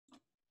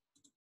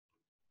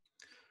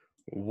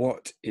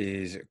What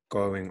is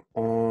going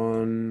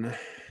on?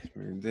 Let's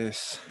move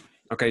this.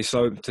 Okay,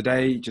 so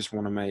today just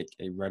want to make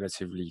a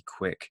relatively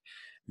quick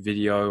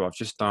video. I've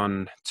just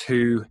done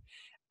two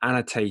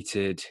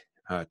annotated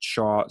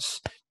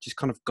charts, just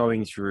kind of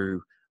going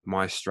through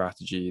my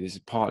strategy. This is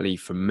partly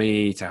for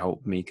me to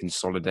help me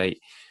consolidate,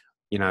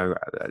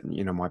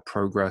 my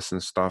progress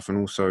and stuff, and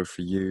also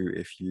for you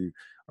if you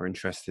are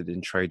interested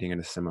in trading in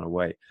a similar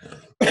way.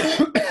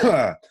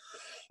 Sorry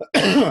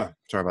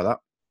about that.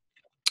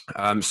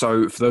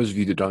 So for those of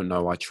you that don't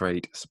know, I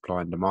trade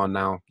supply and demand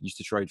now. Used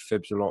to trade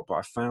fibs a lot, but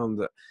I found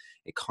that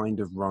it kind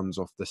of runs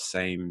off the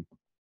same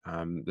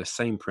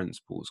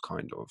principles,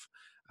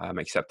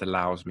 except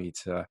allows me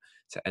to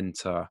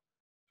enter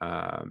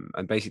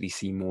and basically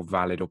see more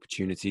valid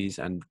opportunities,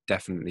 and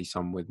definitely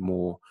some with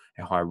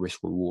a higher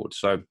risk reward.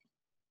 So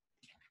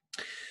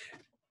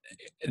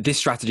this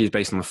strategy is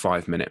based on the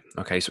 5 minute.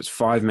 Okay, so it's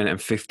 5 minute and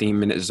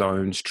 15-minute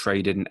zones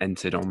traded and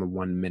entered on the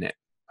 1 minute.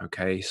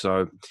 Okay,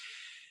 so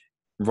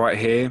right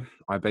here,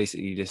 I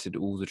basically listed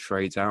all the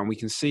trades out, and we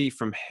can see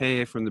from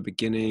here, from the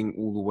beginning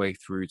all the way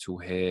through till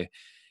here,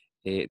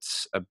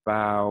 it's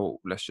about,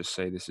 let's just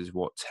say this is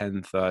what,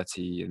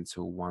 10:30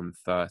 until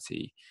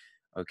 1:30.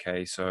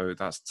 Okay, so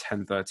that's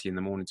 10:30 in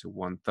the morning to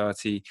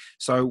 1:30.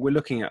 So we're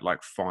looking at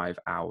like 5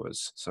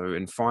 hours. So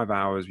in 5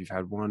 hours, we've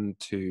had 1,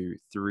 2,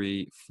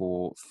 3,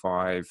 4,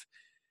 5,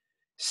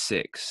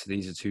 6.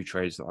 These are two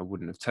trades that I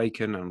wouldn't have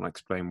taken, and I'll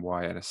explain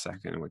why in a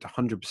second. With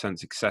 100%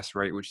 success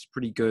rate, which is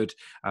pretty good.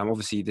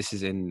 Obviously, this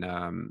is in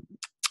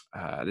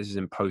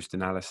post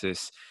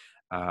analysis.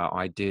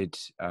 I did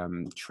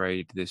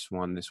trade this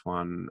one,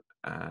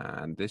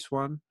 and this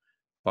one,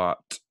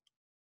 but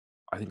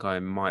I think I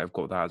might have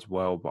got that as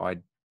well. But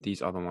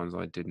these other ones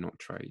I did not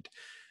trade.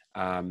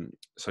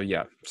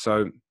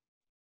 So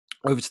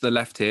over to the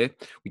left here,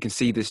 we can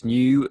see this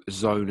new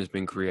zone has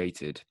been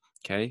created.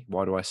 Okay,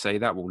 why do I say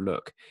that? Well,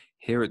 look,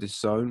 here at this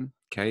zone,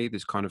 okay,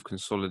 this kind of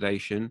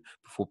consolidation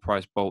before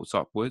price bolts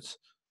upwards,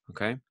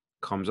 okay,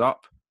 comes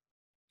up,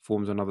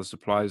 forms another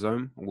supply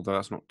zone, although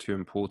that's not too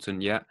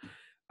important yet.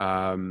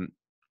 And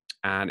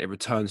it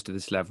returns to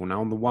this level.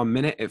 Now, on the 1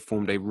 minute, it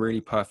formed a really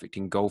perfect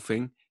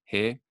engulfing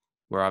here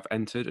where I've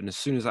entered. And as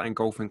soon as that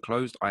engulfing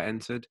closed, I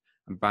entered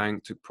and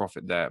bang, took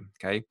profit there.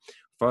 Okay,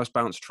 first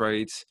bounce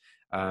trades.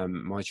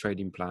 My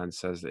trading plan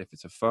says that if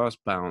it's a first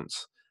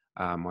bounce,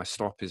 my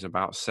stop is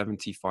about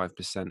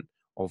 75%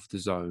 of the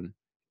zone,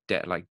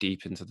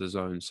 deep into the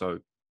zone. So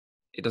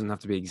it doesn't have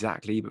to be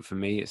exactly, but for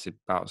me, it's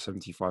about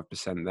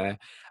 75% there.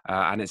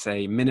 And it's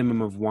a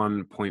minimum of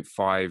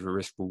 1.5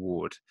 risk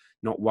reward,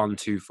 not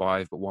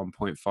 1.25, but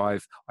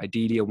 1.5.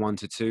 Ideally a 1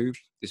 to 2.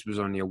 This was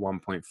only a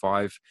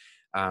 1.5,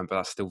 but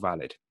that's still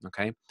valid.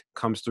 Okay,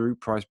 comes through,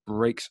 price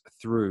breaks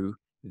through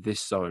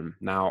this zone.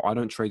 Now, I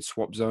don't trade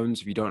swap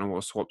zones. If you don't know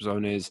what a swap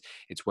zone is,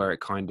 it's where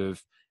it kind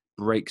of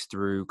breaks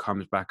through,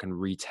 comes back and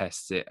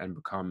retests it and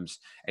becomes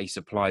a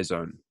supply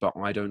zone. But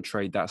I don't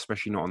trade that,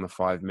 especially not on the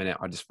 5 minute.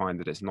 I just find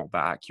that it's not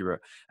that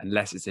accurate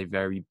unless it's a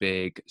very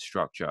big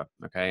structure.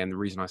 Okay, and the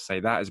reason I say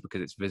that is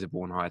because it's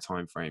visible on higher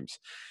time frames.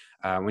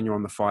 When you're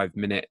on the 5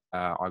 minute,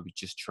 I would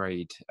just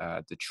trade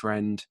the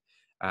trend.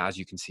 As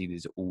you can see,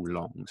 these are all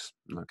longs.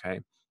 Okay,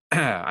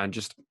 and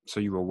just so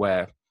you're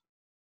aware,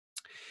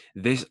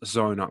 this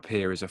zone up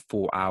here is a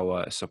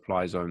 4-hour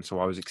supply zone. So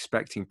I was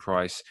expecting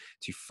price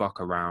to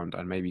fuck around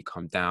and maybe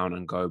come down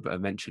and go, but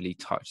eventually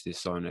touch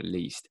this zone at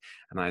least.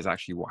 And that is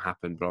actually what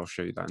happened, but I'll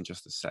show you that in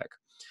just a sec.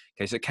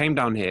 Okay, so it came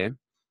down here,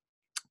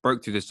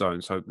 broke through this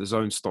zone. So the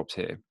zone stops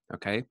here,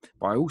 okay?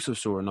 But I also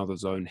saw another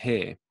zone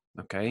here,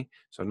 okay?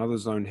 So another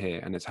zone here,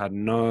 and it's had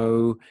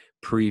no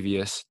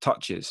previous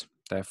touches.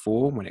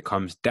 Therefore, when it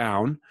comes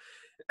down,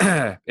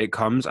 it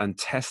comes and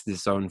tests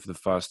this zone for the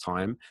first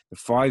time. The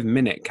 5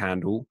 minute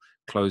candle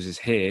closes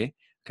here.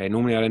 Okay,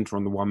 normally I'd enter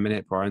on the 1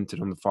 minute, but I entered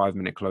on the 5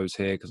 minute close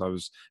here because I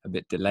was a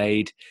bit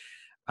delayed.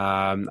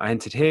 I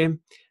entered here.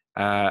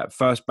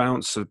 First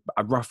bounce,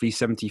 roughly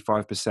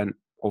 75%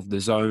 of the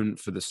zone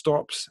for the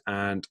stops,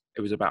 and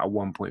it was about a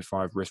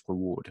 1.5 risk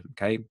reward.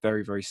 Okay,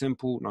 very, very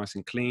simple, nice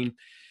and clean.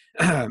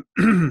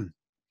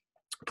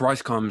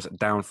 Price comes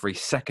down for a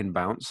second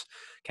bounce.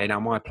 Okay, now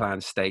my plan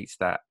states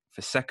that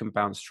for second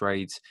bounce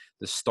trades,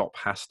 the stop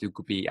has to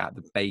be at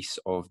the base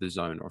of the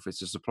zone, or if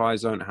it's a supply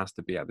zone, it has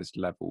to be at this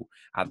level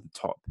at the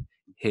top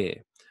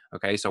here.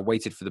 Okay, so I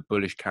waited for the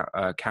bullish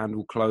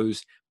candle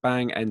close,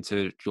 bang,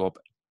 enter, job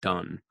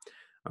done.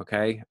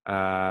 Okay,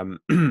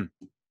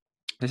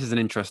 this is an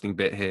interesting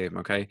bit here.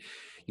 Okay,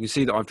 you can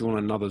see that I've drawn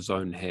another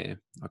zone here.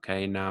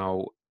 Okay,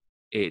 now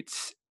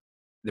it's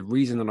the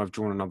reason that I've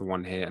drawn another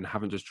one here and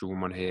haven't just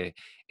drawn one here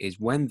is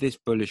when this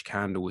bullish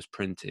candle was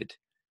printed.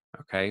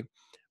 Okay,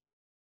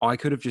 I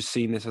could have just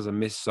seen this as a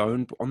missed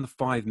zone, but on the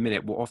 5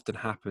 minute, what often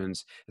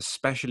happens,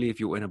 especially if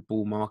you're in a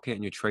bull market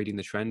and you're trading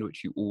the trend,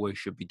 which you always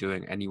should be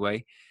doing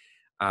anyway,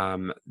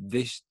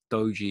 this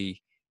doji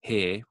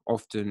here,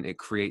 often it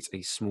creates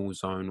a small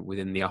zone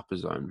within the upper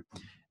zone.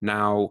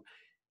 Now,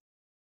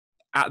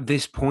 at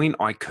this point,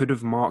 I could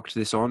have marked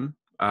this on,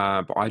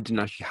 but I didn't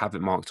actually have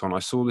it marked on. I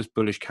saw this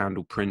bullish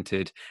candle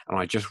printed and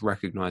I just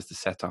recognized the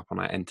setup and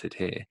I entered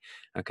here.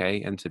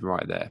 Okay, entered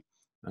right there.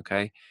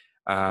 Okay.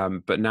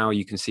 But now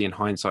you can see in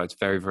hindsight, it's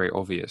very, very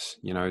obvious,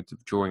 you know,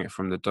 drawing it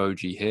from the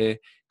doji here,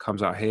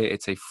 comes out here.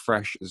 It's a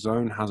fresh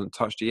zone, hasn't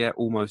touched it yet,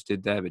 almost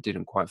did there, but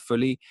didn't quite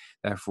fully.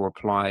 Therefore,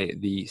 apply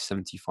the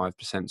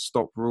 75%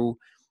 stop rule,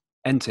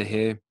 enter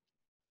here,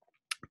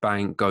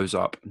 bang, goes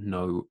up,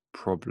 no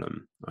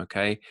problem.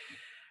 Okay.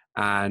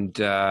 And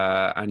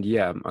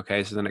yeah,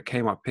 okay, so then it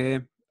came up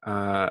here,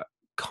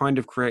 kind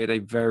of created a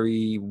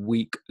very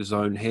weak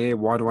zone here.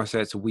 Why do I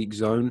say it's a weak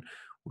zone?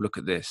 Well, look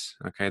at this.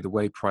 Okay, the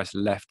way price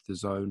left the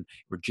zone,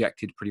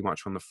 rejected pretty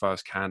much on the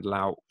first candle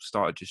out,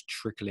 started just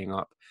trickling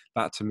up.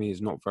 That to me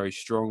is not very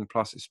strong.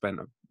 Plus, it spent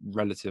a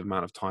relative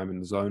amount of time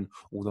in the zone,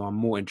 although I'm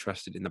more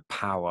interested in the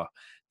power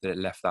that it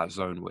left that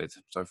zone with.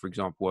 So for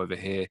example, over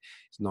here,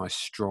 it's nice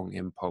strong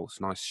impulse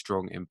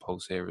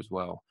here as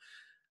well.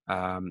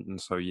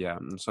 And so yeah,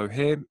 and so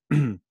here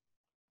this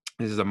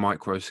is a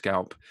micro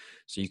scalp,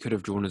 so you could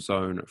have drawn a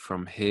zone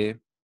from here,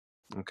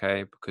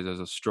 okay, because there's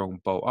a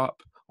strong bolt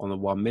up on the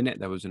 1 minute.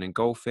 There was an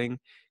engulfing,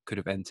 could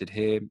have entered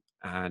here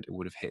and it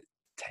would have hit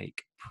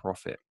take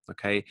profit.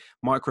 Okay,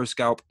 micro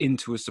scalp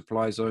into a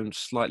supply zone,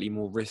 slightly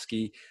more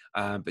risky,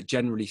 but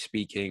generally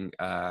speaking,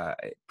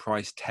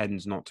 price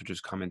tends not to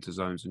just come into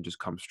zones and just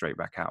come straight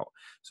back out.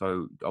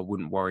 So I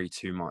wouldn't worry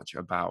too much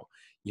about,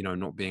 you know,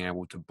 not being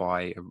able to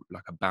buy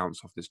like a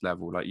bounce off this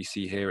level. Like you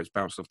see here, it's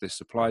bounced off this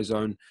supply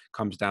zone,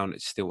 comes down,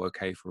 it's still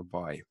okay for a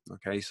buy.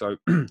 Okay, so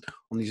on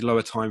these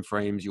lower time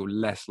frames, you're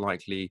less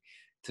likely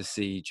to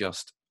see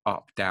just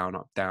up, down,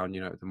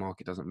 you know, the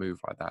market doesn't move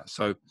like that.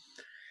 So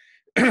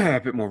a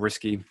bit more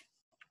risky.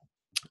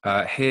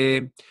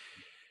 Here,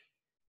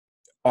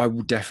 I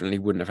definitely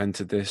wouldn't have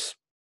entered this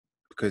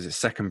because it's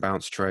second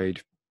bounce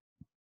trade.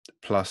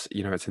 Plus,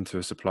 you know, it's into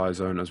a supply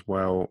zone as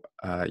well.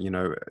 You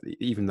know,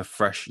 even the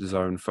fresh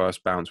zone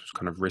first bounce was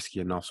kind of risky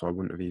enough, so I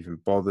wouldn't have even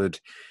bothered.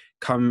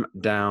 Come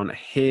down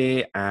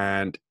here,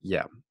 and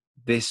yeah,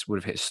 this would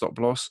have hit stop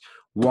loss.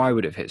 Why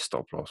would it have hit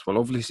stop loss? Well,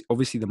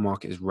 obviously the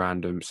market is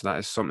random, so that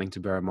is something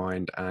to bear in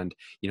mind. And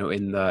you know,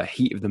 in the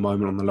heat of the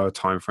moment on the lower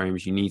time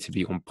frames, you need to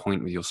be on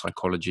point with your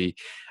psychology,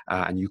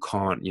 and you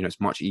can't. You know, it's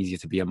much easier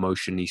to be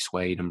emotionally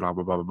swayed and blah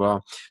blah blah blah blah.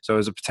 So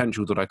there's a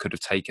potential that I could have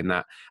taken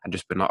that and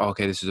just been like, oh,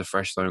 okay, this is a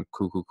fresh zone,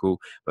 cool.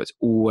 But it's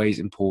always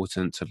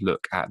important to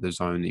look at the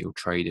zone that you're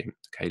trading.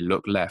 Okay,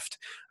 look left.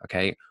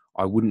 Okay,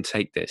 I wouldn't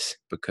take this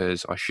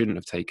because I shouldn't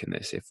have taken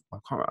this. If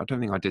I don't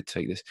think I did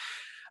take this.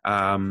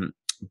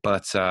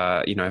 But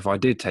you know, if I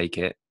did take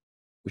it,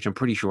 which I'm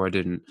pretty sure I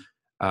didn't,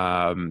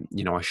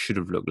 you know, I should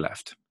have looked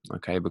left.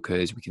 Okay,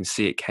 because we can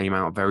see it came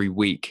out very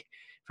weak,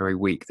 very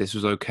weak. This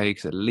was okay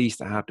because at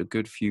least I had a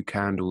good few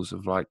candles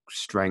of like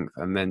strength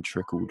and then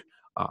trickled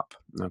up.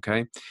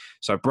 Okay,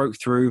 so I broke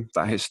through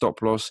that, hit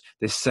stop loss.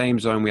 This same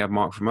zone we had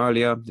marked from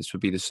earlier, this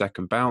would be the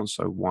second bounce.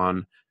 So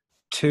 1,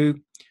 2,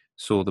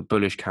 saw the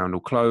bullish candle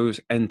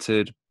close,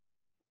 entered,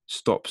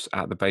 stops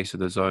at the base of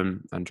the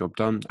zone, and job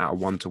done at a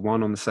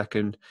 1-to-1 on the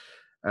second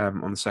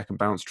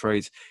bounce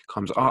trades.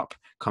 Comes up,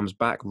 comes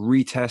back,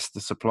 retest the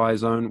supply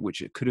zone,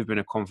 which it could have been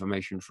a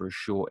confirmation for a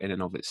short in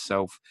and of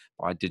itself,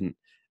 but I didn't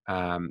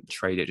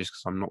trade it just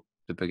because I'm not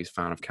the biggest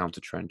fan of counter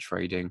trend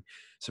trading.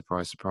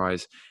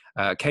 Surprise.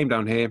 Came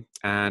down here,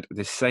 and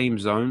this same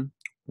zone,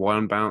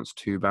 1 bounce,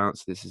 2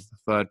 bounce, this is the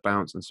third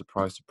bounce, and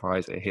surprise,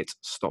 it hits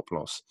stop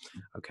loss.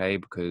 Okay,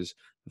 because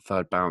the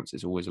third bounce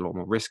is always a lot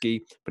more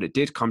risky, but it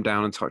did come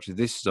down and touch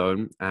this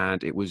zone,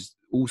 and it was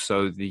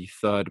also the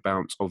third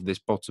bounce of this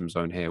bottom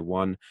zone here.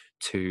 1,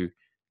 2,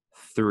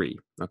 3.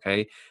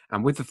 Okay,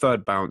 and with the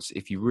third bounce,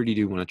 if you really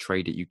do want to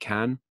trade it, you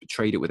can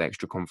trade it with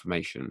extra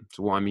confirmation.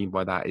 So what I mean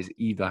by that is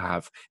either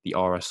have the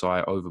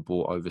RSI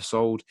overbought,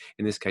 oversold.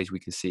 In this case, we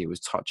can see it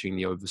was touching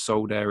the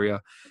oversold area,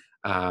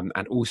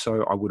 and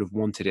also I would have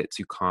wanted it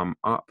to come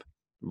up,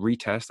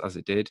 retest as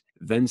it did,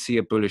 then see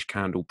a bullish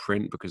candle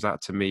print, because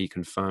that to me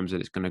confirms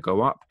that it's going to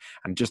go up,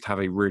 and just have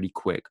a really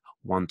quick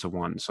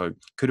 1-to-1. So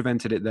could have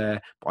entered it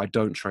there, but I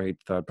don't trade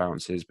third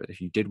bounces. But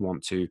if you did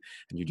want to,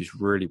 and you just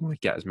really want to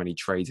get as many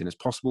trades in as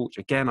possible, which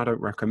again I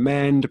don't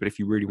recommend, but if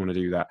you really want to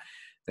do that,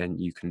 then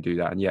you can do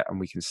that. And yeah, and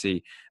we can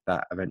see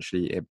that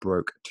eventually it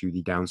broke to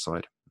the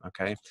downside.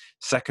 Okay,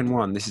 second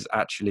one, this is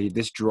actually,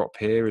 this drop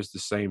here is the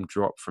same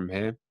drop from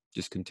here,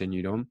 just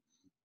continued on.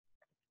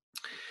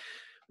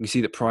 We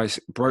see that price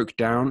broke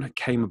down,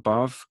 came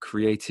above,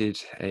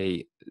 created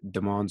a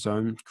demand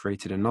zone,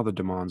 created another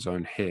demand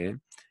zone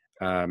here.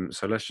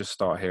 So let's just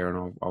start here,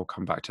 and I'll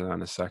come back to that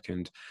in a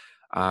second.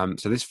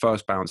 So this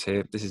first bounce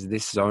here, this is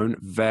this zone,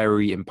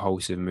 very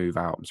impulsive move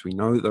out. So we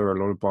know that there are a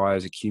lot of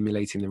buyers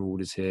accumulating their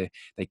orders here.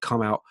 They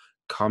come out,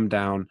 come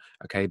down,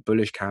 okay,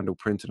 bullish candle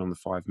printed on the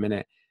 5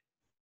 minute,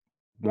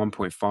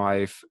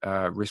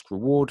 1.5 risk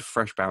reward,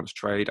 fresh bounce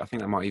trade. I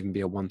think that might even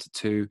be a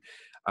 1-to-2,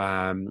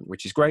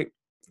 which is great.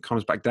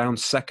 Comes back down,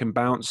 second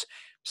bounce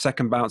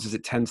as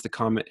it tends to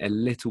come a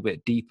little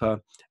bit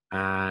deeper,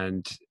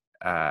 and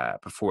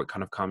before it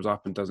kind of comes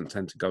up and doesn't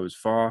tend to go as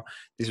far.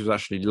 This was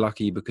actually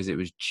lucky because it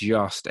was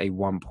just a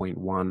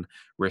 1.1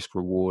 risk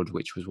reward,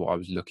 which was what I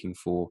was looking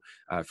for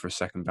a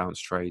second bounce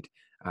trade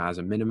as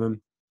a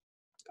minimum.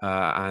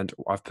 And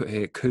I've put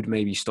here could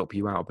maybe stop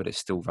you out, but it's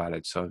still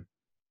valid. So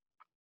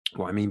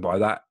what I mean by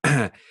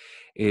that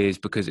is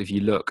because if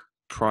you look,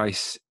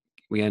 price,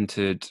 we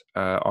entered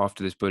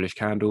after this bullish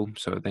candle,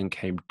 so it then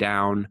came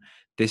down.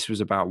 This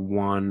was about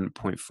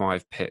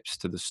 1.5 pips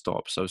to the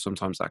stop. So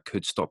sometimes that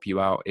could stop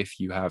you out if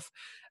you have,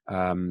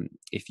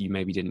 if you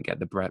maybe didn't get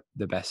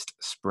the best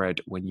spread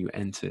when you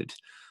entered.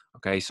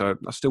 Okay, so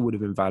that still would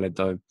have been valid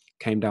though.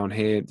 Came down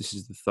here. This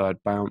is the third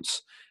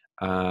bounce.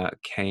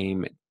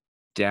 Came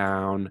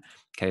down.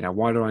 Okay, now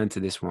why do I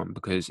enter this one?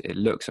 Because it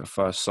looks at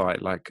first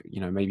sight like,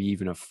 you know, maybe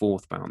even a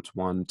fourth bounce,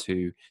 1,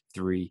 2,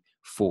 3,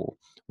 4.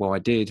 Well, I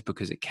did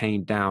because it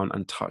came down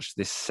and touched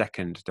this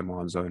second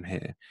demand zone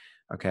here.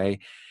 Okay,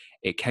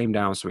 it came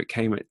down, so it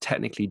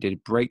technically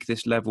did break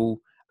this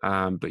level,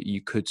 but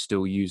you could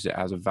still use it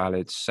as a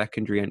valid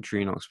secondary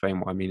entry, and I'll explain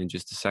what I mean in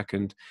just a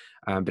second.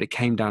 But it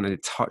came down and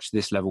it touched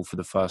this level for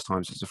the first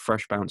time, so it's a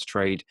fresh bounce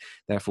trade.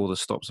 Therefore, the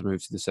stops are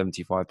moved to the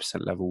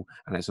 75% level,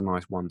 and it's a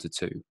nice 1 to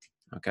 2.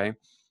 Okay.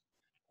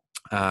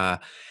 And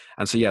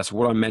so, yeah, so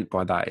what I meant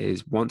by that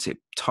is once it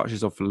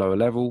touches off a lower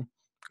level,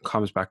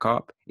 comes back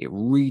up, it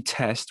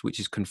retests, which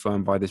is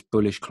confirmed by this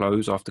bullish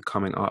close after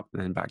coming up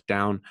and then back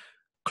down,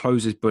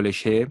 closes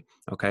bullish here,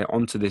 okay,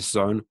 onto this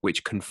zone,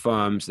 which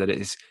confirms that it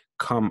has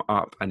come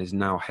up and is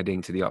now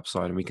heading to the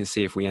upside. And we can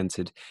see if we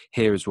entered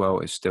here as well,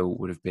 it still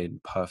would have been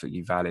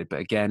perfectly valid. But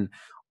again,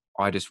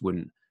 I just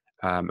wouldn't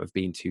have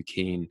been too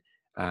keen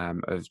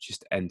of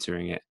just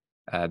entering it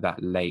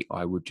that late.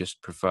 I would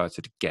just prefer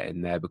to get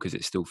in there because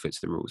it still fits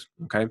the rules.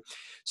 Okay,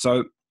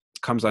 so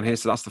comes down here.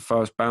 So that's the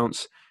first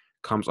bounce.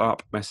 Comes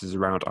up, messes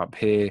around up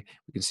here.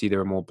 We can see there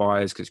are more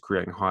buyers because it's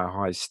creating higher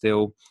highs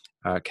still.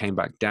 Came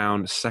back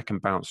down.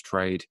 Second bounce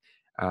trade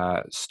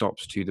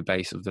stops to the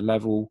base of the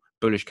level.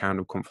 Bullish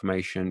candle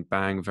confirmation.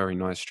 Bang, very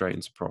nice, straight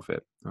into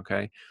profit.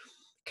 Okay,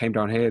 came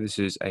down here. This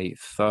is a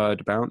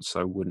third bounce,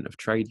 so I wouldn't have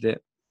traded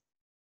it.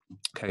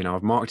 Okay, now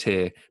I've marked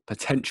here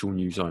potential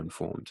new zone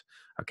formed.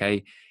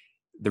 Okay,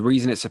 the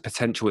reason it's a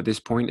potential at this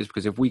point is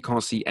because if we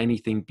can't see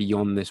anything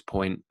beyond this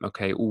point,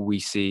 okay, all we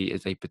see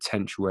is a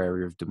potential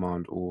area of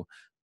demand, or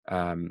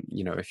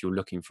you know, if you're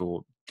looking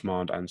for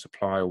demand and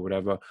supply or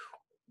whatever,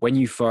 when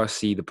you first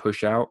see the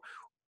push out,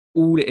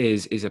 all it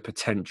is a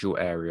potential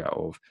area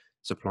of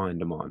supply and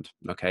demand.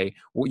 Okay,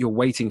 what you're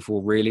waiting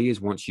for really is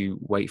you're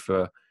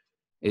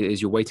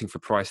waiting for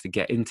price to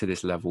get into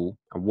this level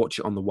and watch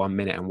it on the 1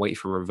 minute and wait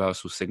for a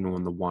reversal signal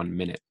on the 1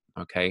 minute.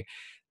 Okay,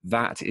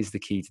 that is the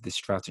key to this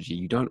strategy.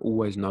 You don't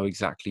always know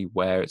exactly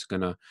which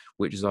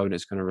zone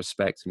it's gonna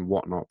respect and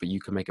whatnot, but you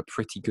can make a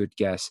pretty good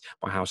guess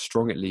by how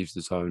strong it leaves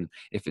the zone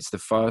if it's the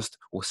first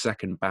or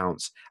second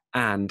bounce.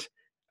 And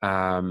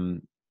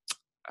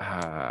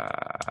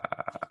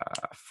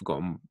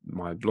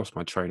lost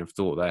my train of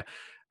thought there.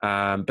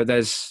 But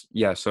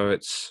so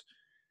it's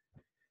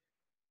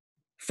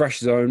fresh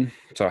zone,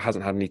 so it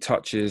hasn't had any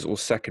touches, or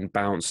second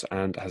bounce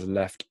and has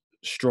left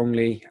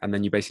strongly, and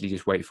then you basically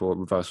just wait for a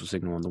reversal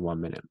signal on the 1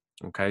 minute.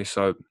 Okay,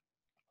 so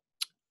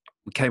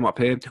we came up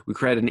here, we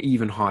created an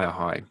even higher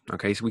high.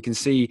 Okay, so we can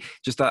see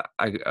just that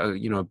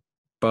you know,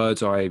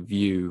 bird's eye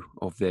view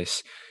of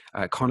this.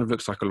 Kind of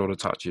looks like a lot of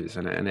touches,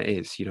 and it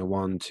is, you know,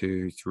 1,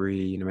 2,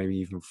 3, you know, maybe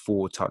even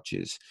 4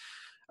 touches.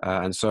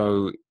 And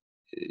so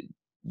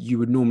you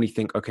would normally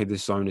think, okay,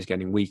 this zone is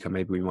getting weaker.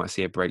 Maybe we might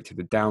see a break to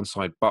the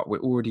downside, but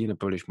we're already in a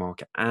bullish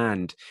market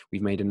and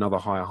we've made another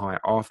higher high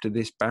after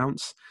this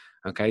bounce.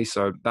 Okay,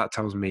 so that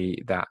tells me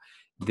that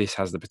this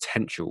has the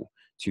potential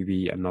to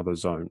be another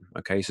zone.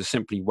 Okay, so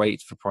simply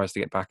wait for price to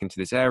get back into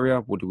this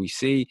area. What do we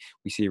see?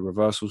 We see a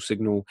reversal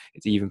signal.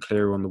 It's even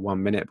clearer on the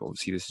 1 minute, but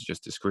obviously this is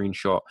just a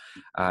screenshot.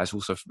 It's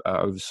also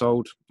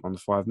oversold on the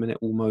 5 minute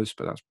almost,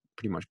 but that's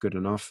pretty much good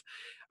enough.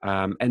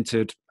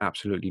 Entered,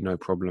 absolutely no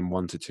problem,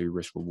 1 to 2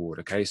 risk reward.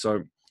 Okay,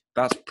 so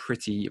that's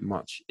pretty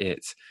much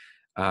it.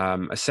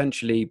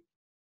 Essentially,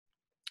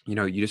 you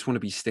know, you just want to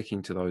be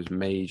sticking to those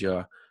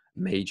major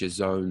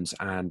zones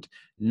and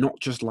not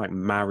just like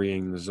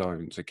marrying the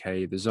zones.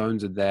 Okay, the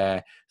zones are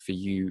there for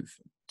you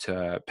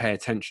to pay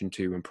attention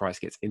to when price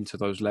gets into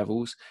those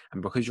levels,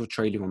 and because you're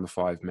trading on the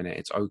 5 minute,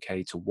 it's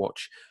okay to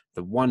watch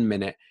the 1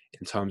 minute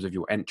in terms of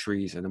your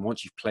entries, and then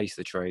once you've placed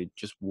the trade,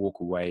 just walk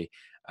away,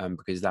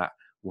 because that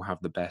will have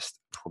the best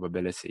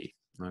probability.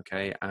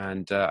 Okay,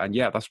 and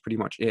yeah, that's pretty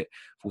much it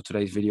for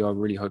today's video. I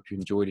really hope you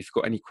enjoyed. If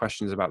you've got any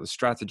questions about the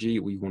strategy,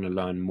 or you want to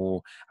learn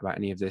more about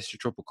any of this,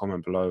 just drop a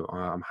comment below.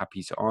 I'm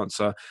happy to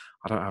answer.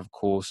 I don't have a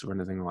course or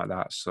anything like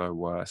that,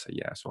 so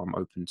so I'm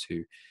open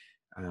to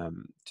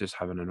just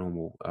having a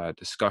normal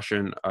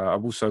discussion.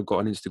 I've also got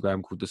an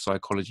Instagram called The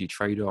Psychology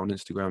Trader on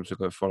Instagram, so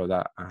go follow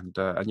that. And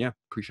yeah,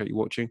 appreciate you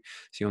watching.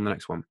 See you on the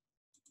next one.